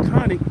so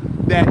iconic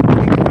that it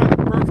kind of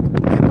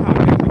birthed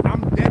hip-hop.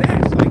 I'm dead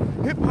ass.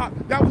 Like, hip-hop,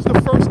 that was the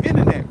first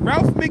internet.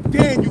 Ralph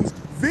McDaniels,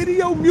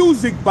 Video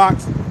Music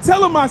Box.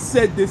 Tell him I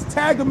said this.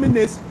 Tag him in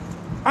this.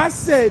 I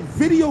said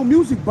Video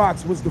Music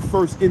Box was the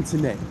first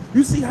internet.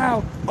 You see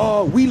how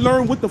we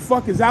learn what the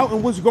fuck is out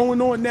and what's going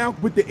on now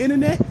with the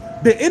internet?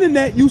 The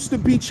internet used to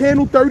be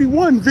Channel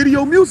 31,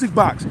 Video Music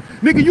Box.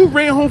 Nigga, you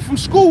ran home from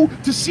school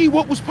to see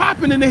what was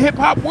popping in the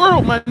hip-hop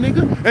world, my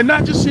nigga. And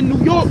not just in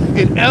New York,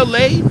 in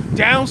LA,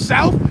 down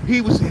south,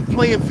 he was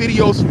playing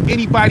videos from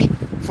anybody,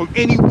 from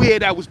anywhere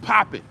that was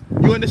popping.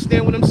 You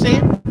understand what I'm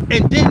saying?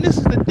 And then this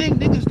is the thing,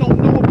 niggas don't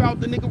know about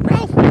the nigga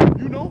Ralph,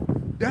 you know?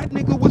 That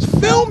nigga was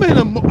filming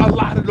a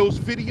lot of those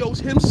videos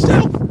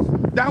himself.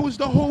 That was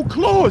the whole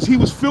clause. He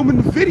was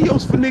filming the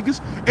videos for niggas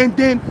and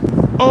then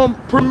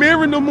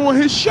premiering them on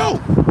his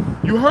show.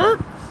 You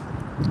heard?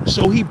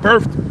 So he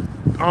birthed,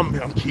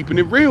 I'm keeping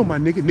it real, my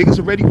nigga. Niggas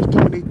already was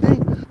doing their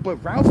thing.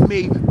 But Ralph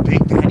made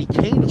Big Daddy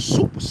Kane a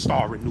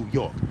superstar in New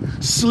York.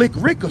 Slick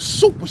Rick a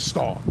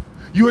superstar.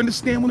 You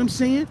understand what I'm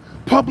saying?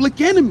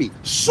 Public Enemy,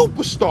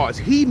 superstars.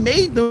 He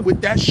made them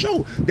with that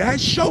show. That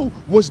show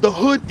was the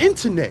hood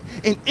internet.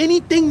 And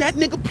anything that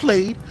nigga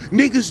played,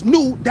 niggas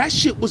knew that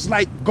shit was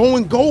like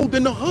going gold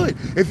in the hood.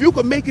 If you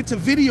could make it to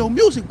Video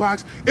Music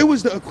Box, it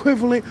was the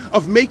equivalent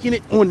of making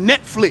it on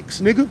Netflix,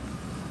 nigga.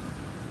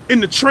 In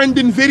the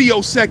trending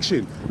video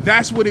section.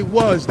 That's what it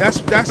was.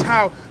 That's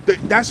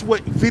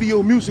what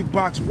Video Music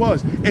Box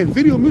was. And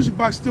Video Music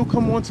Box still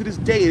come on to this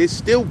day and it's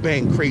still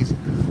bang crazy.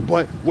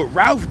 But what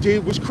Ralph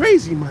did was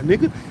crazy, my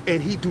nigga.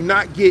 And he do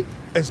not get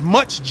as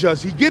much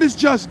just. He get his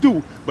just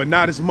due, but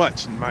not as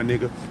much, my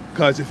nigga.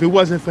 Cause if it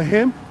wasn't for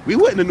him, we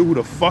wouldn't have knew who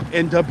the fuck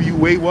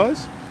NWA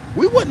was.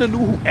 We wouldn't have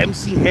knew who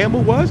MC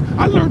Hammer was.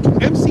 I learned who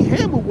MC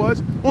Hammer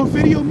was on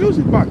Video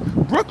Music Box.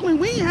 Brooklyn,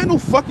 we ain't had no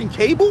fucking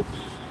cable.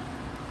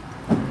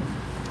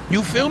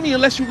 You feel me?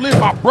 Unless you live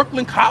by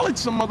Brooklyn College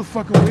some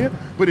motherfucking where.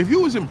 But if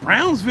you was in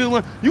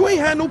Brownsville, you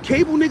ain't had no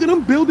cable, nigga.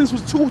 Them buildings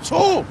was too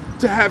tall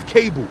to have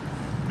cable.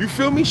 You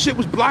feel me? Shit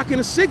was blocking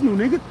the signal,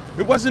 nigga.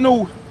 It wasn't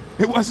no,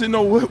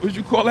 what would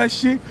you call that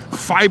shit?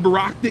 Fiber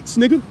optics,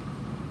 nigga.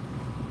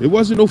 It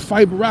wasn't no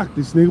fiber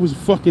optics, nigga. It was a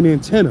fucking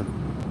antenna. You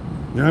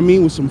know what I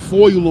mean? With some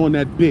foil on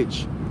that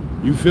bitch.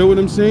 You feel what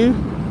I'm saying?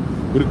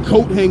 With a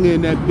coat hanger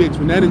in that bitch.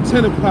 When that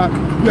antenna popped,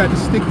 you had to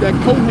stick that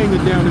coat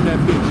hanger down in that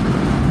bitch.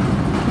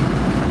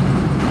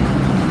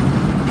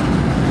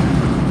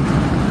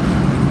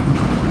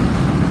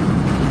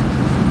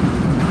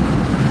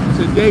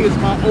 today is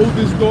my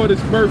oldest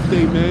daughter's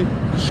birthday,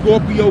 man.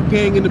 Scorpio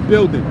gang in the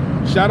building.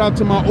 Shout out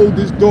to my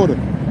oldest daughter.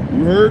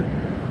 You heard?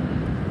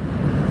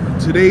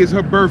 Today is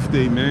her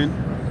birthday, man.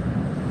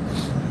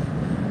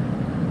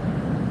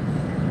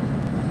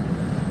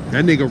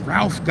 That nigga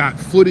Ralph got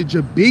footage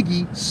of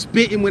Biggie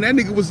spitting when that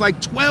nigga was like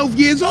 12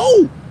 years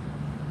old.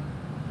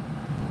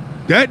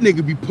 That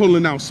nigga be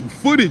pulling out some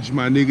footage,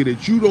 my nigga,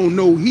 that you don't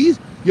know.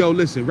 Yo,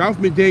 listen, Ralph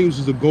McDaniels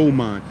is a gold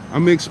mine.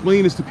 I'm gonna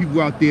explain this to people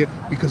out there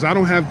because I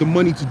don't have the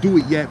money to do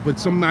it yet, but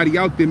somebody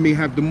out there may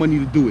have the money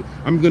to do it.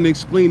 I'm gonna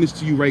explain this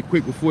to you right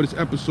quick before this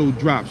episode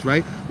drops,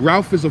 right?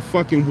 Ralph is a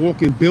fucking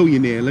walking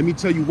billionaire. Let me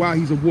tell you why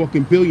he's a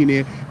walking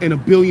billionaire, and a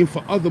billion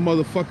for other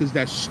motherfuckers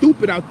that's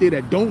stupid out there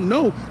that don't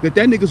know that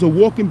nigga's a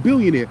walking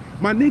billionaire.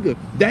 My nigga,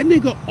 that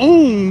nigga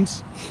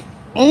owns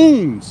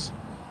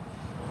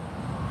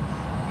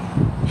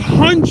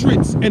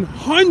hundreds and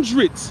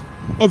hundreds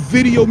of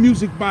video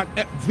music box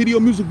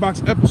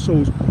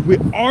episodes with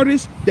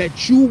artists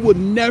that you would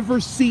never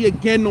see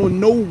again on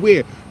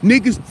nowhere.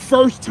 Niggas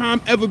first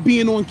time ever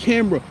being on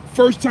camera,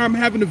 first time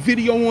having a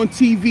video on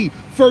TV,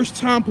 first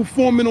time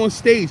performing on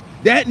stage.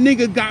 That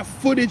nigga got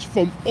footage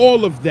from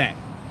all of that.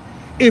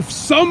 If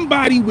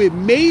somebody with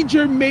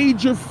major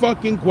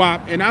fucking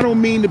guap, and I don't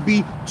mean to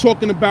be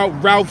talking about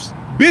Ralph's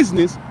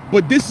business,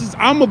 but this is,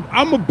 I'm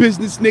a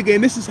business nigga,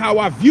 and this is how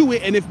I view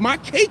it. And if my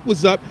cake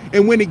was up,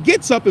 and when it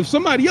gets up, if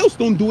somebody else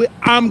don't do it,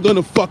 I'm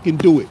gonna fucking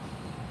do it.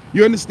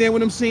 You understand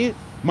what I'm saying?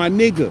 My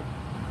nigga,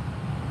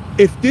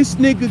 if this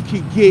nigga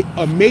could get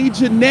a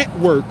major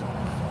network,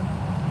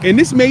 and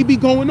this may be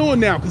going on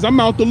now, because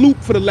I'm out the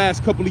loop for the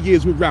last couple of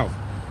years with Ralph,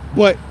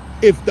 but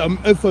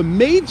if a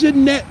major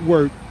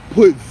network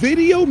put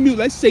video music,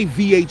 let's say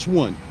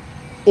VH1,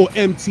 or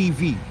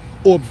MTV,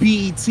 or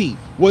BET,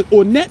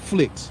 or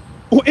Netflix,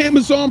 or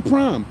Amazon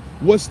Prime,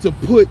 was to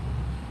put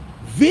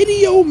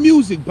video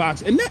music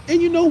box, and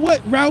you know what,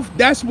 Ralph,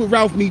 that's what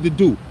Ralph need to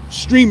do.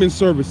 Streaming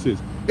services.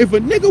 If a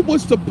nigga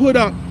was to put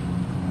up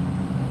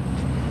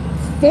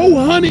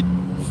 400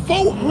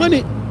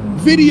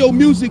 video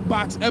music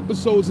box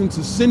episodes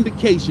into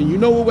syndication, you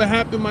know what would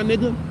happen, my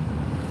nigga?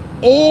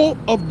 All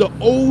of the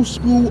old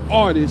school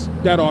artists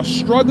that are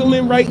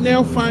struggling right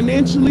now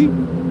financially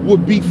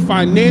would be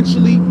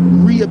financially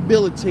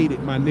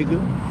rehabilitated, my nigga.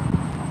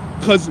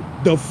 Because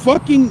the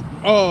fucking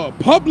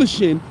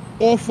publishing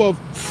off of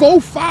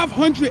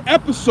 500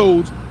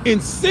 episodes in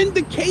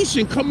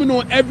syndication coming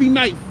on every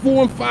night,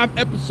 4 and 5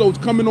 episodes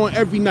coming on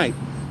every night.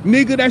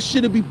 Nigga, that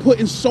shit'll be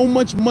putting so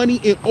much money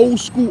in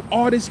old school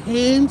artists'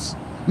 hands.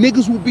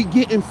 Niggas will be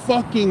getting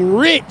fucking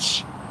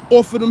rich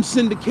off of them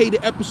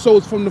syndicated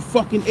episodes from the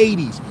fucking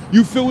 80s.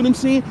 You feel what I'm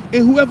saying?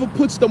 And whoever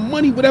puts the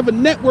money, whatever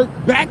network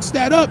backs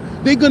that up,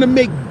 they're gonna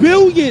make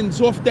billions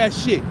off that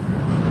shit.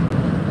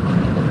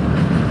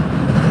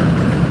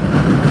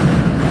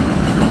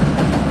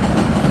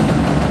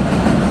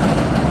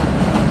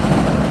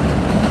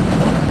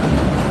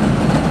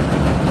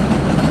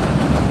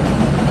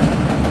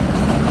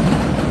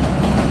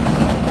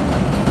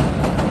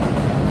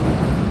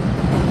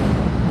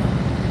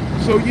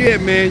 So yeah,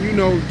 man, you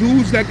know,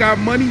 dudes that got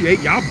money, hey,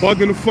 y'all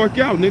bugging the fuck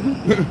out,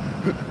 nigga.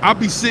 I'll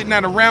be sitting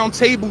at a round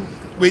table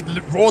with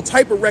all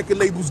type of record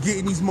labels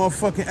getting these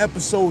motherfucking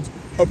episodes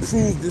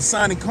approved and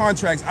signing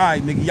contracts. All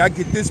right, nigga, y'all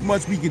get this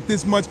much, we get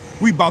this much.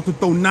 We about to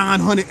throw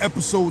 900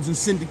 episodes in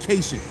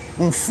syndication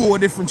on 4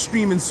 different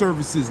streaming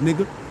services,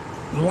 nigga.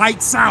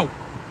 Lights out.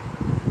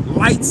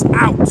 Lights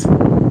out. I'm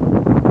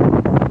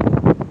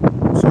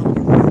telling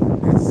you, man,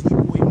 that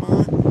Z-Boy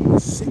mind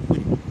is sick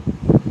with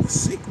it.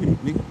 Sick with it,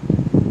 nigga.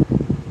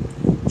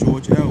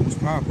 George L was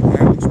popping.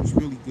 Alex was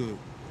really good.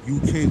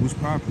 UK was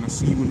popping. I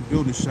see you in the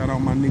building. Shout out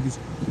my niggas.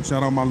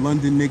 Shout out my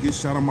London niggas.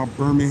 Shout out my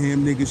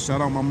Birmingham niggas. Shout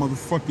out my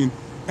motherfucking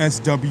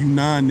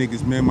SW9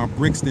 niggas, man. My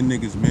Brixton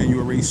niggas, man. You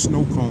already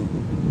snow cone.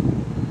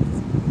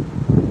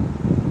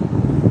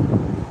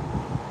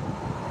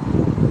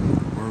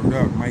 Word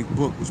up. Mike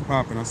Book was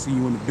popping. I see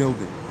you in the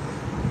building.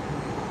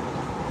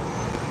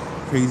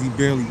 Crazy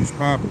Bailey was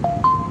popping.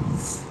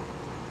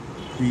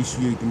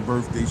 Appreciate them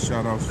birthday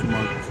shout outs for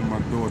my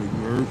daughter,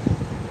 you heard?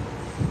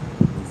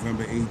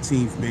 November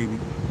 18th, baby.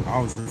 I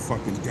was in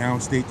fucking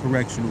downstate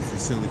correctional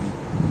facility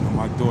when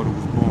my daughter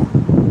was born.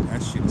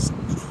 That shit is...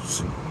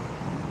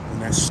 When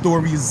that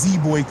story of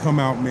Z-Boy come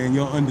out, man,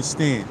 y'all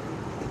understand.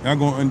 Y'all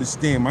gonna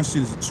understand. My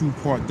shit is a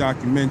 2-part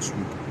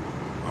documentary.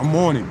 I'm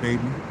on it,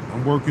 baby.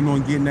 I'm working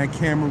on getting that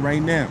camera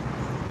right now.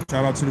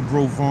 Shout out to the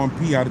bro Vaughn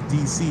P out of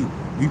DC.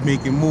 We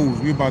making moves.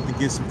 We about to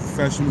get some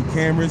professional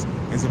cameras.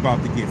 It's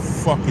about to get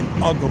fucking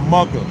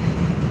ugga-mugga.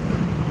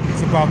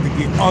 It's about to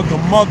get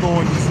ugga-mugga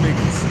on these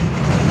niggas.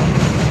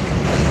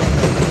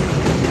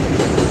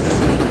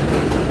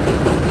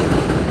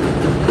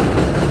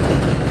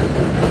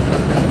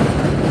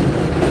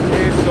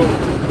 And so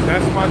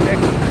that's my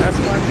next one.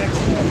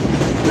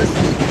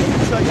 Listen, let me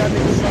tell y'all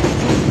niggas something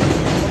too.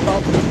 I'm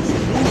about to do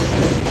some new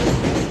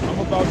shit. I'm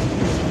about to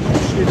do some new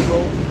shit,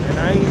 bro. And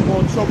I ain't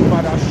gonna talk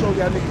about it. I'll show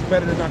y'all niggas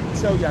better than I can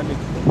tell y'all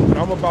niggas. But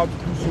I'm about to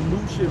do some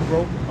new shit,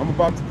 bro. I'm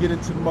about to get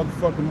into the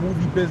motherfucking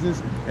movie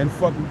business and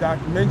fucking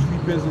documentary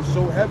business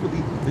so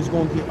heavily, it's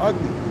gonna get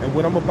ugly. And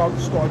what I'm about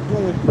to start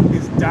doing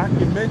is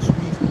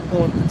documentaries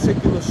on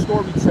particular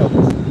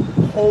storytellers.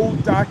 Whole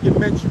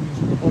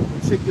documentaries on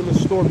particular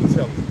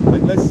storytellers.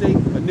 Like, let's say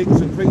a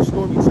nigga's a great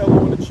storyteller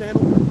on the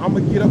channel, I'm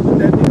gonna get up with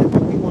that nigga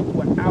and we gonna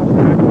do an hour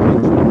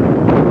documentary.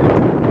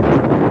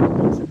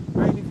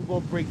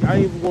 I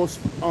ain't even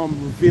gonna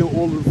reveal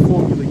all of the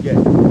formula yet,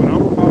 but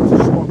I'm about to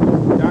start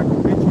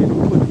documenting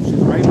and put them shit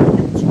right on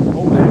YouTube.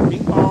 Hold that,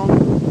 bing bong.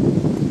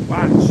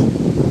 Watch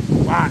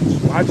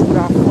what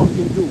I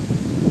fucking do.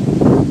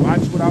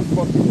 Watch what I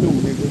fucking do,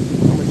 nigga.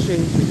 I'ma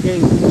change the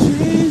game.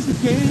 Change the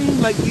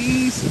game like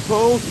we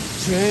supposed.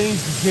 Change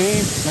the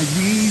game like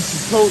we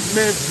supposed.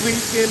 Man,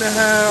 freak in the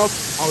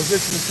house. I was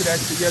listening to that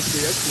shit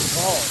yesterday. That shit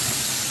hard.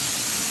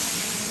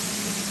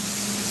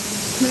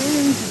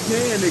 Change the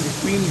game, nigga.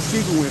 Beanie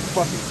Siegel went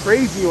fucking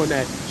crazy on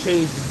that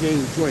Change the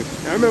Game joint.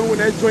 And I remember when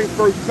that joint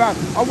first dropped,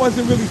 I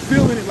wasn't really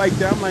feeling it like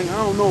that. I'm like,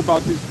 I don't know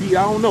about this beat,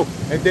 I don't know.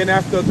 And then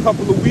after a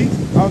couple of weeks,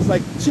 I was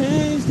like,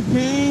 change the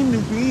game, the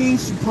we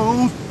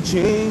supposed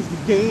change the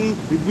game,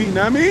 the we, you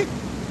know what I mean?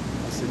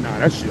 I said, nah,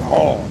 that shit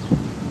hard.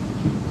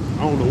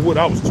 I don't know what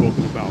I was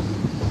talking about.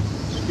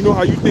 You know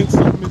how you think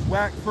something is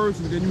whack first,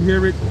 and then you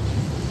hear it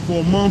for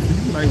a month,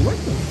 and you're like, what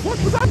the fuck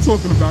was I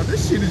talking about?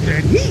 This shit is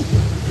that heat.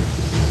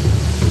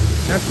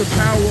 That's the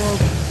power of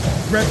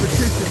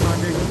repetition, my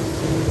nigga.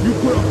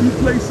 You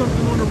play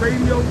something on the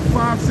radio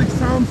 5-6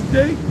 times a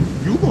day,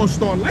 you gonna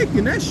start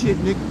liking that shit,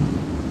 nigga.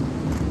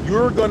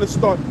 You're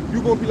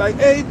gonna be like,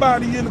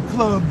 everybody in the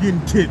club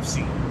getting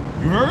tipsy.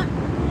 You heard?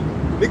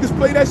 Niggas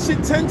play that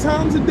shit 10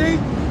 times a day,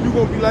 you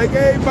gonna be like,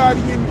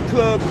 everybody in the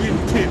club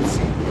getting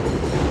tipsy.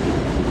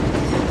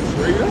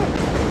 Straight up.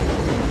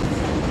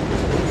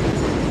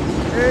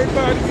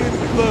 Everybody in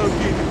the club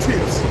getting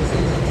tipsy.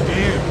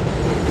 Damn.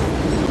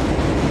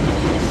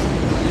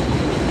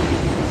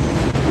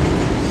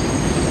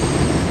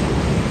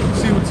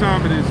 See what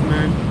time it is,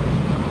 man.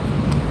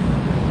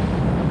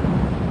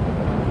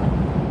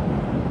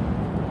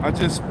 I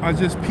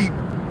just peeped.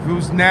 If it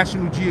was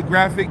National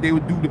Geographic, they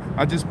would do the.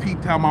 I just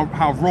peeped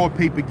how raw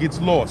paper gets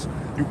lost.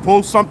 You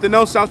pull something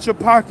else out your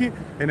pocket,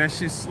 and that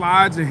shit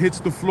slides and hits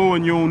the floor,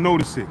 and you don't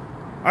notice it.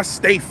 I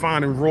stay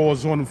finding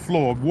raws on the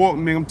floor.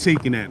 Walking, nigga, I'm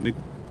taking that,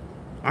 nigga.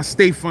 I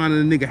stay finding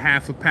a nigga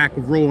half a pack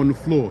of raw on the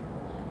floor.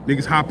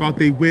 Niggas hop out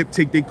they whip,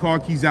 take their car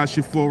keys out,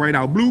 shit fall right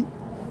out. Blue.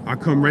 I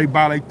come right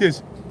by like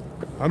this.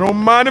 I don't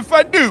mind if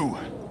I do.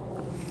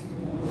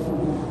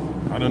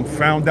 I done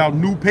found out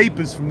new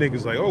papers from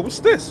niggas like, oh, what's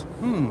this?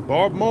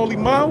 Bob Marley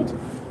Mild?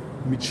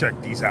 Let me check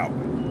these out.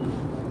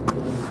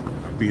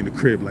 I'll be in the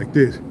crib like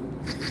this.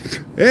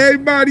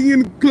 Everybody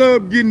in the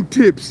club getting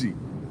tipsy.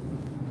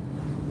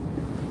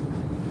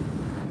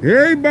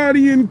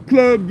 Everybody in the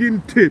club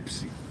getting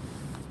tipsy.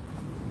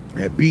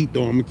 That beat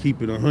though, I'm gonna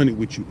keep it 100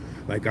 with you.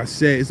 Like I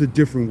said, it's a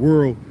different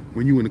world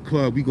when you in the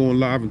club. We going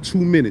live in 2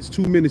 minutes.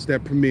 2 minutes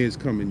that premiere is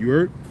coming, you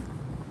heard?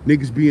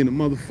 Niggas be in the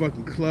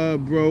motherfucking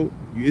club, bro.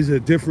 There's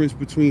a difference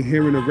between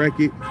hearing a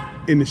record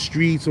in the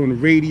streets, on the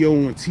radio,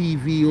 on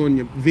TV, on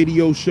your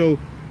video show.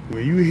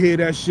 When you hear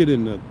that shit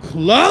in the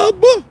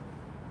club,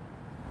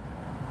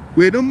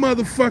 where the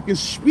motherfucking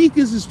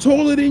speakers is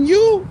taller than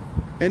you,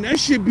 and that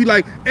shit be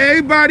like,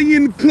 everybody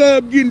in the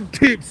club getting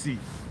tipsy.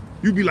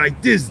 You be like,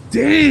 this,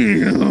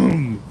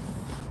 damn.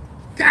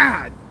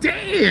 God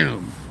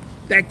damn.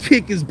 That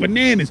kick is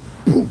bananas.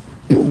 Boom,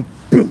 boom,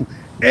 boom.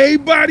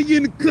 Everybody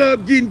in the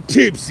club getting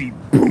tipsy.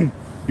 Boom.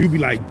 You be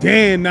like,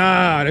 damn,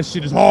 nah, that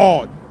shit is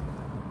hard.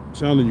 I'm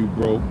telling you,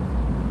 bro.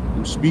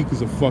 Them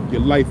speakers will fuck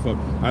your life up.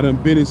 I done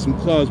been in some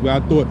clubs where I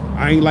thought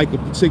I ain't like a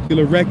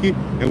particular record,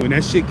 and when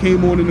that shit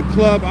came on in the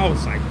club, I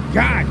was like,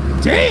 God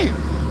damn.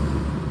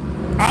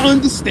 I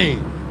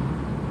understand.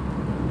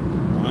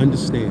 I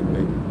understand,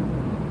 baby.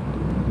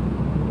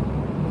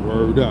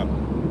 Word up.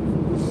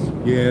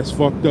 Yeah, it's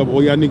fucked up.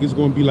 All y'all niggas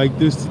gonna be like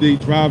this today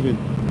driving.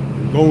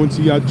 Going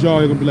to your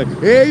job, you're gonna be like,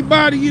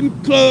 everybody in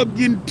the club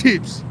getting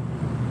tips.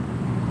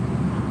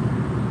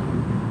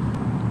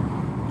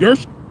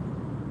 Yursk.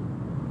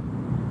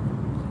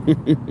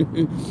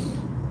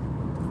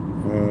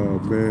 Oh,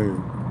 man.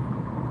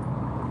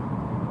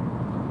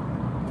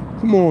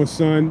 Come on,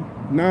 son.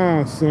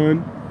 Nah,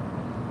 son.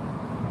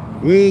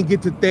 We ain't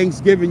get to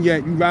Thanksgiving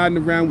yet. You riding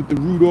around with the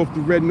Rudolph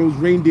the Red-Nosed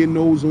Reindeer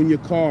nose on your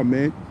car,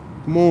 man.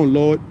 Come on,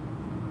 Lord.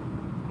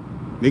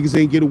 Niggas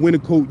ain't get a winter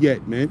coat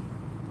yet, man.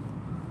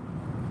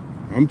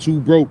 I'm too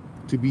broke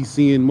to be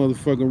seeing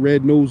motherfucking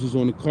red noses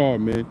on the car,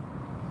 man.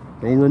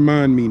 Don't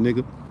remind me,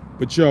 nigga.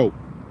 But yo,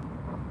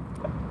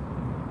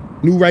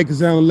 new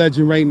Rikers Island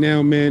legend right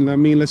now, man. I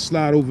mean, let's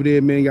slide over there,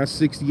 man. Y'all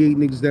 68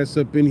 niggas that's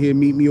up in here.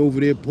 Meet me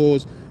over there,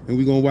 pause. And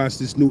we gonna watch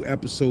this new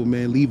episode,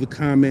 man. Leave a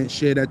comment,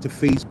 share that to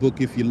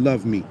Facebook if you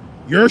love me.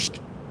 Yursk,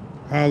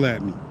 holla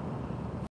at me.